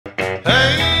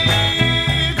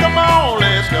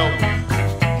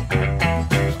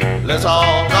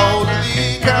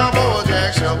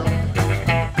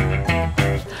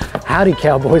Howdy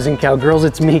cowboys and cowgirls,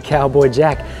 it's me, Cowboy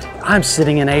Jack. I'm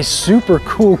sitting in a super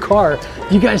cool car.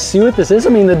 You guys see what this is?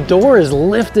 I mean, the door is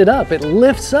lifted up. It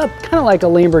lifts up kind of like a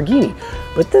Lamborghini,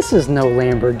 but this is no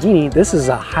Lamborghini. This is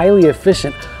a highly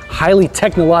efficient, highly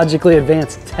technologically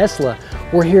advanced Tesla.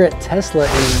 We're here at Tesla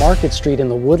in Market Street in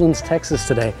the Woodlands, Texas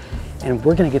today, and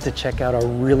we're gonna get to check out a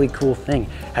really cool thing.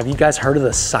 Have you guys heard of the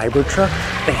Cybertruck?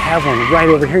 They have one right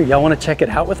over here. Y'all wanna check it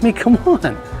out with me? Come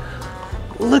on.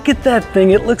 Look at that thing.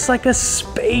 It looks like a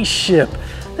spaceship.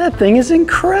 That thing is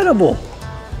incredible.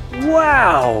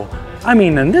 Wow. I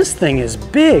mean, and this thing is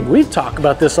big. We talk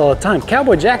about this all the time.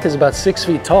 Cowboy Jack is about 6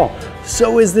 feet tall.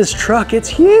 So is this truck. It's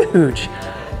huge.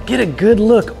 Get a good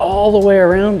look all the way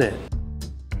around it.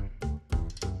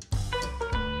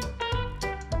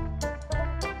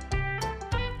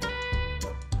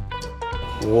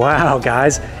 Wow,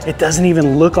 guys, it doesn't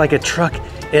even look like a truck.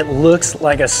 It looks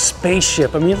like a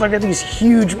spaceship. I mean, look at these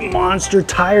huge monster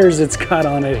tires it's got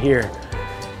on it here.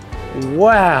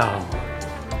 Wow,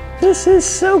 this is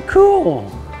so cool.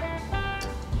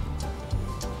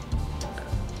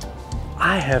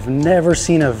 I have never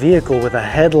seen a vehicle with a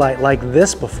headlight like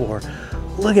this before.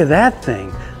 Look at that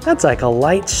thing. That's like a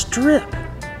light strip.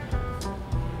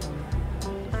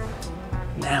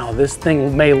 Now, this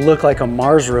thing may look like a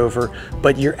Mars rover,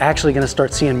 but you're actually gonna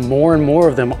start seeing more and more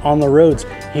of them on the roads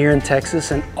here in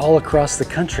Texas and all across the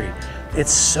country.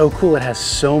 It's so cool, it has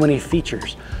so many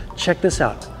features. Check this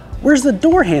out. Where's the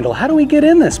door handle? How do we get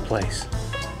in this place?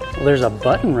 Well, there's a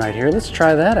button right here. Let's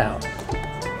try that out.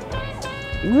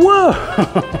 Whoa!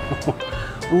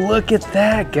 Look at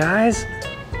that, guys.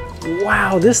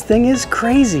 Wow, this thing is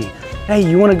crazy. Hey,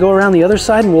 you wanna go around the other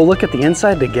side and we'll look at the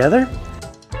inside together?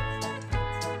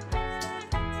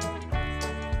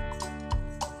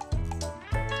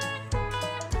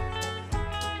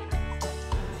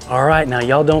 All right, now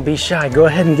y'all don't be shy. Go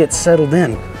ahead and get settled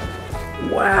in.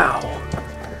 Wow,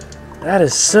 that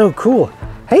is so cool.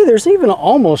 Hey, there's even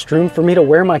almost room for me to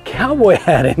wear my cowboy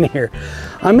hat in here.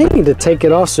 I may need to take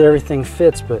it off so everything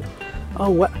fits, but oh,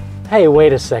 what? Hey,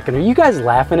 wait a second. Are you guys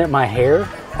laughing at my hair?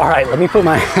 All right, let me put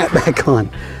my hat back on.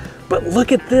 But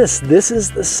look at this. This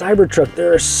is the Cybertruck.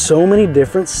 There are so many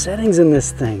different settings in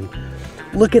this thing.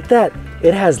 Look at that.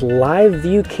 It has live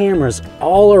view cameras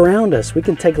all around us. We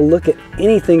can take a look at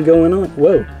anything going on.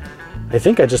 Whoa, I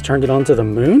think I just turned it on to the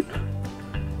moon.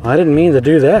 I didn't mean to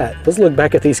do that. Let's look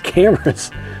back at these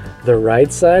cameras. The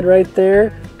right side right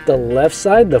there, the left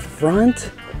side, the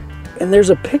front, and there's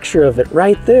a picture of it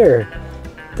right there.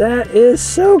 That is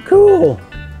so cool.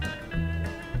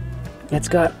 It's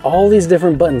got all these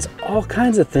different buttons, all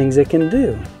kinds of things it can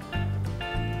do.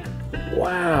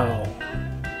 Wow.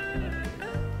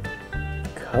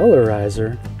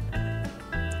 Colorizer.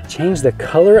 Change the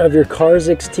color of your car's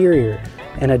exterior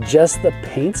and adjust the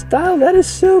paint style. That is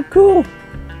so cool.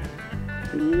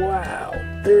 Wow,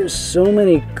 there's so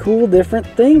many cool different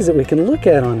things that we can look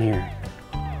at on here.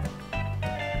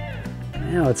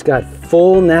 Now it's got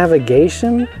full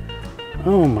navigation.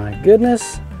 Oh my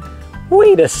goodness.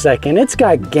 Wait a second, it's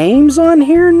got games on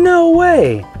here? No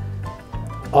way.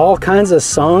 All kinds of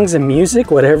songs and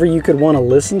music, whatever you could want to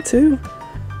listen to.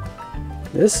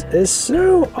 This is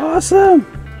so awesome.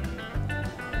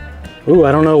 Ooh,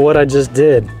 I don't know what I just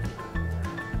did.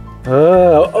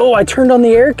 Oh, I turned on the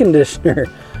air conditioner.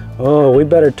 Oh, we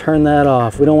better turn that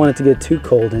off. We don't want it to get too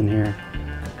cold in here.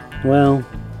 Well,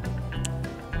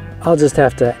 I'll just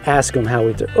have to ask them how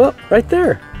we do. Oh, right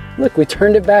there. Look, we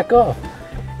turned it back off.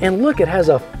 And look, it has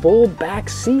a full back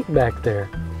seat back there.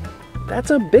 That's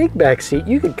a big back seat.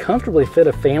 You could comfortably fit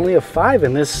a family of 5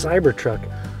 in this Cybertruck.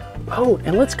 Oh,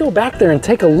 and let's go back there and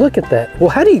take a look at that. Well,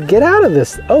 how do you get out of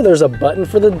this? Oh, there's a button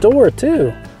for the door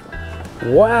too.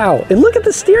 Wow, and look at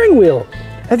the steering wheel.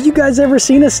 Have you guys ever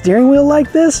seen a steering wheel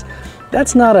like this?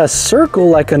 That's not a circle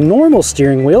like a normal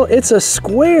steering wheel, it's a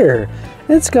square.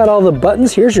 It's got all the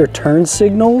buttons. Here's your turn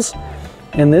signals,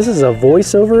 and this is a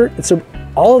voiceover. So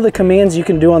all of the commands you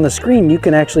can do on the screen, you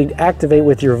can actually activate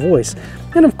with your voice.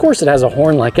 And of course it has a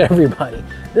horn like everybody.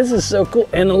 This is so cool.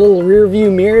 And a little rear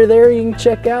view mirror there you can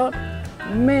check out.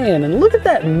 Man, and look at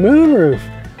that moonroof.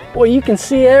 Boy, you can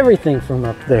see everything from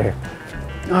up there.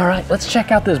 All right, let's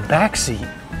check out this back seat.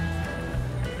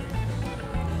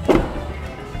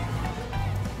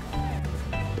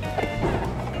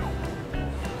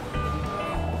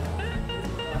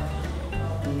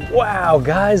 Wow,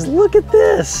 guys, look at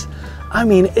this. I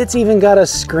mean, it's even got a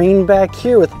screen back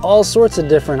here with all sorts of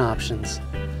different options.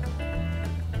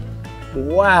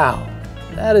 Wow,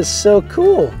 that is so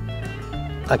cool.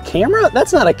 A camera?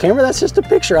 That's not a camera, that's just a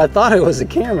picture. I thought it was a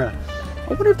camera. I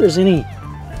wonder if there's any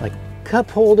like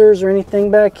cup holders or anything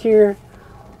back here.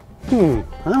 I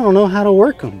don't know how to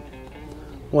work them.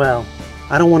 Well,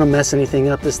 I don't want to mess anything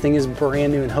up. This thing is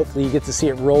brand new and hopefully you get to see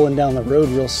it rolling down the road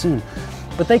real soon.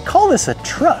 But they call this a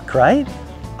truck, right?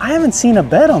 I haven't seen a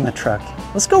bed on the truck.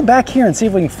 Let's go back here and see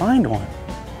if we can find one.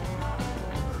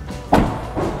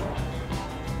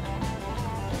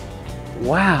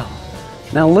 Wow.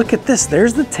 Now look at this.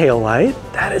 There's the tail light.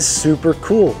 That is super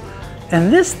cool.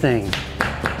 And this thing,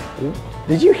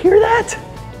 did you hear that?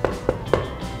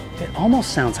 It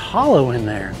almost sounds hollow in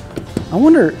there. I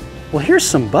wonder, well, here's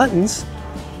some buttons.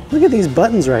 Look at these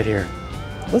buttons right here.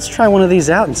 Let's try one of these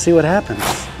out and see what happens.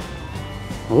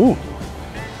 Ooh.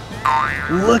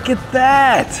 Look at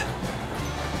that.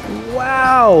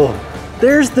 Wow.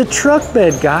 There's the truck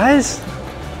bed, guys.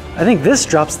 I think this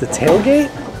drops the tailgate.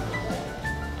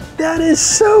 That is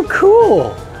so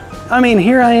cool. I mean,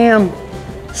 here I am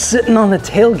sitting on the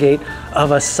tailgate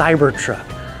of a Cybertruck.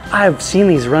 I've seen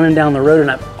these running down the road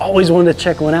and I've always wanted to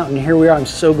check one out, and here we are. I'm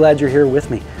so glad you're here with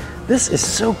me. This is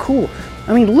so cool.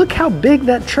 I mean, look how big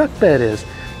that truck bed is.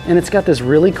 And it's got this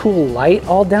really cool light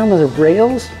all down the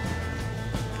rails.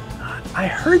 I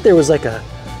heard there was like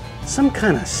some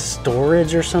kind of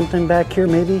storage or something back here,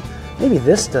 maybe. Maybe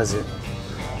this does it.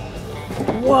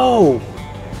 Whoa.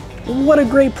 What a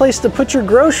great place to put your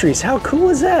groceries. How cool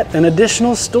is that? An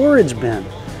additional storage bin.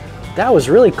 That was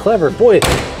really clever. Boy,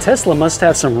 Tesla must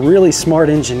have some really smart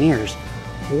engineers.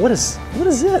 What is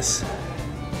this?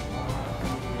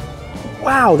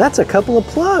 Wow, that's a couple of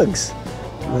plugs.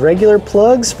 Regular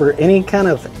plugs for any kind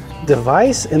of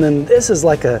device, and then this is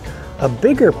like a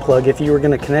bigger plug if you were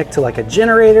going to connect to like a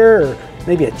generator or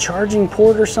maybe a charging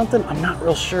port or something. I'm not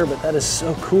real sure, but that is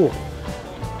so cool.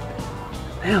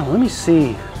 Now, let me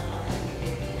see.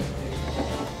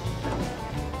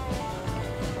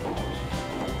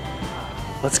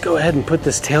 Let's go ahead and put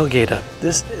this tailgate up.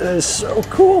 This is so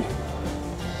cool.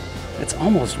 It's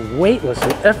almost weightless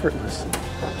and effortless.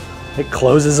 It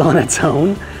closes on its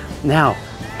own. Now,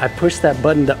 I push that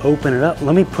button to open it up.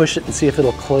 Let me push it and see if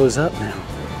it'll close up now.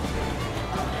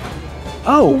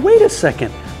 Oh, wait a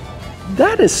second.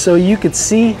 That is so you could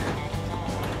see.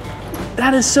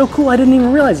 That is so cool. I didn't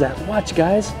even realize that. Watch,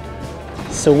 guys.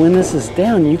 So when this is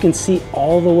down, you can see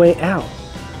all the way out.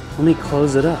 Let me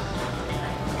close it up.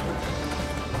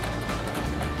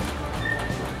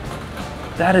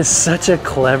 That is such a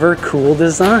clever, cool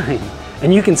design.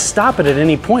 And you can stop it at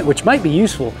any point, which might be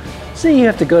useful. Say you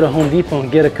have to go to Home Depot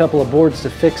and get a couple of boards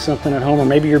to fix something at home, or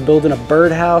maybe you're building a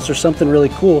birdhouse or something really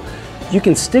cool. You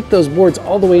can stick those boards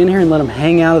all the way in here and let them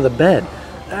hang out of the bed.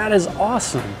 That is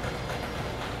awesome.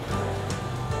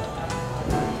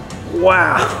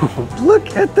 Wow,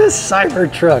 look at this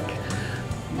Cybertruck.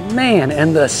 Man,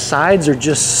 and the sides are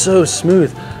just so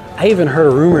smooth. I even heard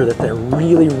a rumor that they're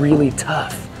really, really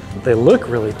tough. They look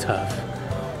really tough.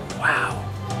 Wow.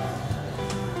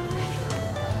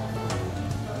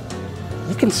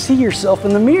 You can see yourself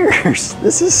in the mirrors.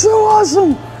 This is so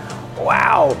awesome.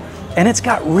 Wow. And it's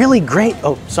got really great,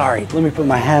 oh, sorry, let me put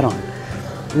my hat on.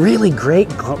 Really great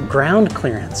ground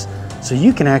clearance. So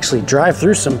you can actually drive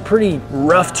through some pretty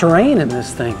rough terrain in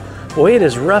this thing. Boy, it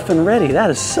is rough and ready. That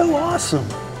is so awesome.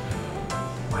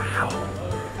 Wow.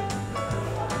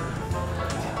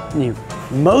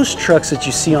 Most trucks that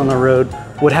you see on the road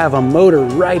would have a motor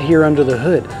right here under the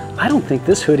hood. I don't think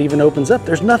this hood even opens up.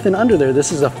 There's nothing under there.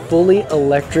 This is a fully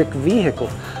electric vehicle.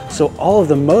 So all of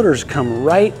the motors come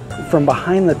right from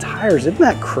behind the tires. Isn't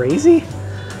that crazy?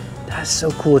 That's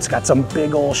so cool. It's got some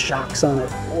big old shocks on it.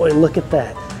 Boy, look at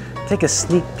that. Take a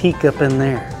sneak peek up in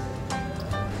there.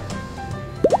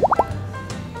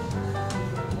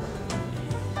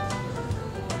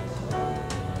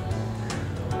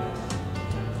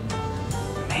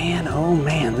 Man, oh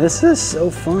man, this is so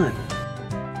fun.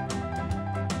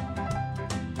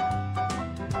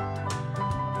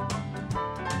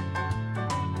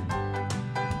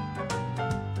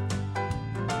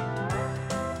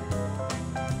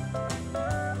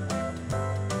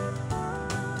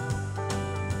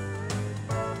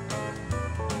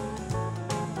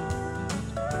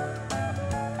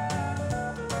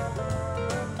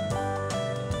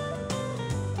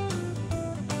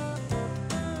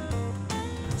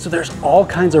 So there's all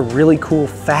kinds of really cool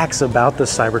facts about the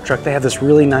Cybertruck. They have this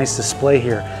really nice display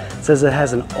here. It says it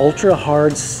has an ultra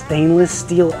hard stainless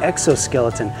steel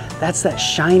exoskeleton. That's that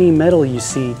shiny metal you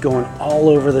see going all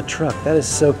over the truck. That is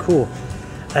so cool.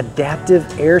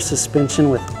 Adaptive air suspension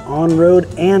with on-road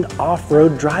and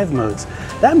off-road drive modes.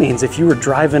 That means if you were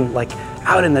driving like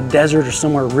out in the desert or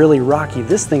somewhere really rocky,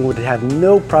 this thing would have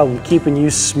no problem keeping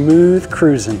you smooth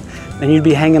cruising. And you'd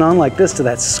be hanging on like this to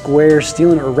that square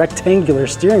steering or rectangular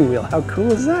steering wheel. How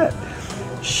cool is that?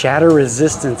 Shatter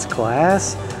resistance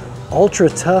glass. ultra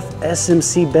tough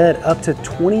SMC bed up to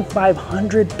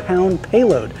 2,500 pound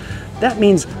payload. That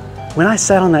means when I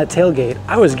sat on that tailgate,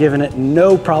 I was giving it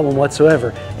no problem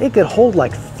whatsoever. It could hold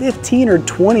like 15 or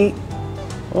 20,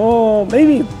 oh,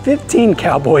 maybe 15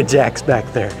 Cowboy Jacks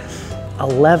back there.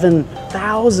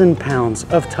 11,000 pounds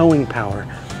of towing power.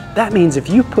 That means if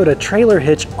you put a trailer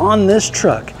hitch on this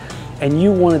truck and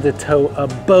you wanted to tow a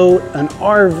boat, an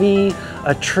RV,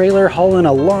 a trailer hauling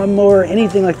a lawnmower,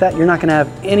 anything like that, you're not gonna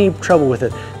have any trouble with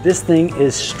it. This thing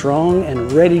is strong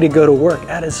and ready to go to work.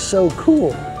 That is so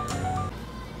cool.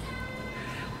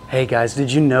 Hey guys,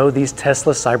 did you know these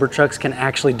Tesla Cybertrucks can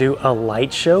actually do a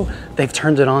light show? They've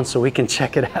turned it on so we can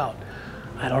check it out.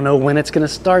 I don't know when it's gonna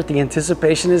start. The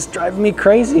anticipation is driving me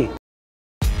crazy.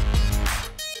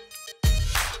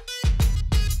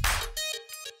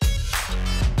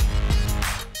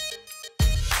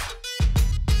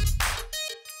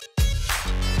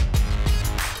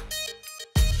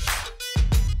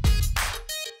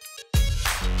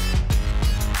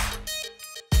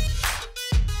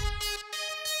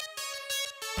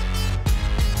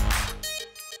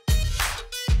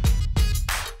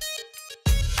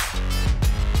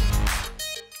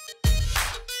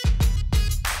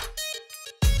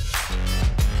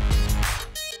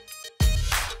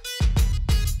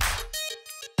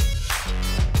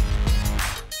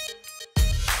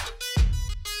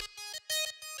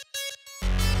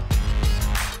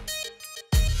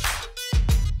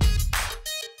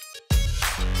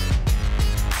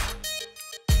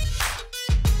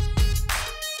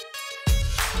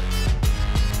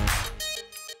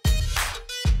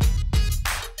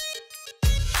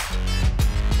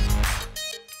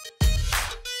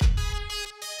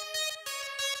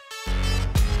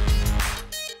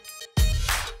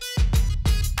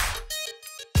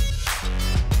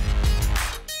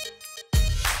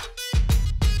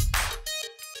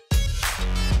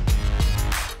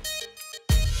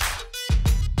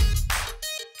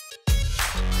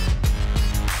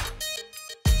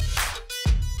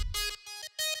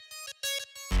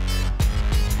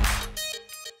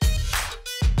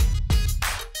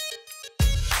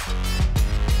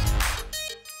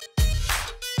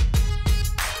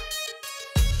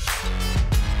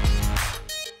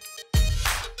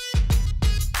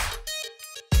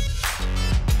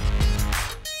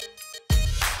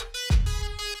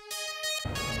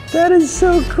 That is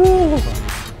so cool.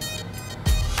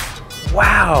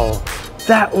 Wow,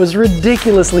 that was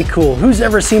ridiculously cool. Who's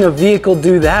ever seen a vehicle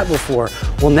do that before?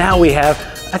 Well, now we have.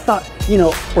 I thought, you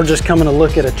know, we're just coming to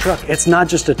look at a truck. It's not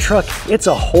just a truck, it's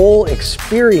a whole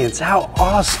experience. How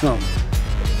awesome.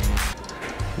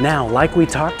 Now, like we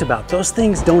talked about, those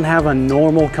things don't have a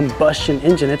normal combustion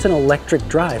engine. It's an electric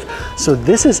drive. So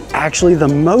this is actually the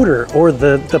motor or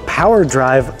the power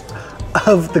drive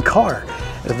of the car,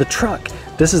 of the truck.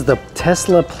 This is the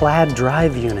Tesla Plaid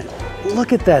drive unit.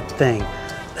 Look at that thing.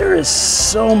 There is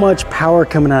so much power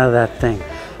coming out of that thing.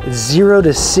 0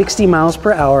 to 60 miles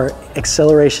per hour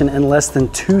acceleration in less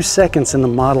than 2 seconds in the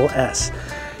Model S.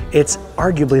 It's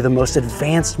arguably the most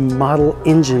advanced model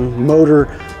engine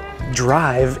motor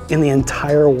drive in the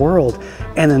entire world.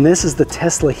 And then this is the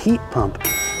Tesla heat pump.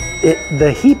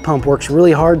 The heat pump works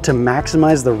really hard to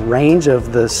maximize the range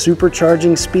of the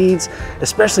supercharging speeds,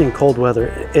 especially in cold weather.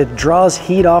 It draws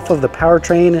heat off of the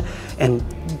powertrain and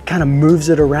kind of moves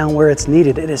it around where it's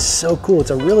needed. It is so cool. It's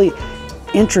a really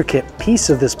intricate piece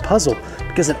of this puzzle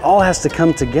because it all has to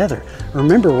come together.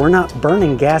 Remember, we're not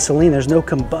burning gasoline. There's no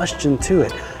combustion to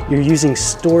it. You're using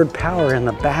stored power in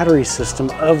the battery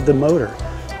system of the motor.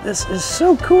 This is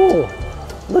so cool.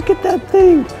 Look at that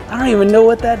thing. I don't even know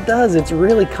what that does. It's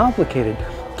really complicated.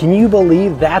 Can you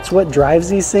believe that's what drives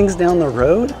these things down the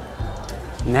road?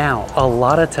 Now, a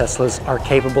lot of Teslas are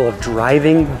capable of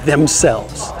driving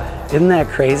themselves. Isn't that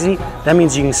crazy? That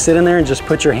means you can sit in there and just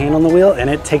put your hand on the wheel and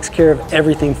it takes care of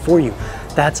everything for you.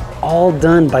 That's all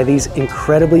done by these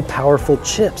incredibly powerful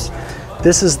chips.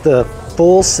 This is the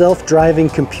full self-driving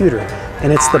computer,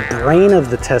 and it's the brain of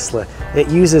the Tesla. It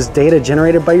uses data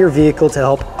generated by your vehicle to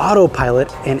help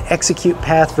autopilot and execute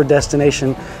path for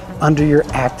destination under your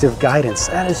active guidance.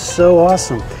 That is so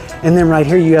awesome. And then right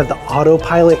here you have the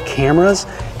autopilot cameras.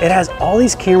 It has all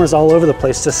these cameras all over the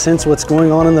place to sense what's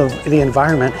going on in the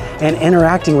environment and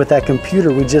interacting with that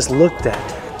computer we just looked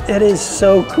at. It is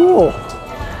so cool.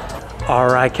 All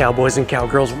right, cowboys and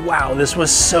cowgirls, wow, this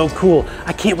was so cool.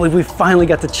 I can't believe we finally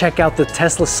got to check out the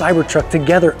Tesla Cybertruck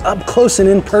together up close and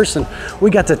in person. We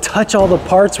got to touch all the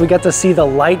parts. We got to see the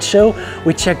light show.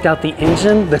 We checked out the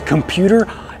engine, the computer,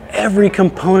 every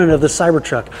component of the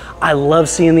Cybertruck. I love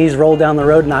seeing these roll down the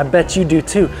road, and I bet you do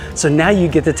too. So now you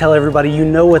get to tell everybody you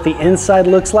know what the inside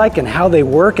looks like and how they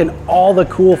work and all the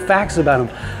cool facts about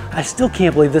them. I still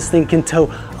can't believe this thing can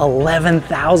tow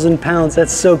 11,000 pounds.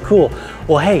 That's so cool.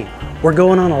 Well, hey, we're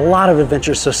going on a lot of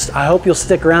adventures, so I hope you'll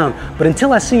stick around. But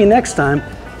until I see you next time,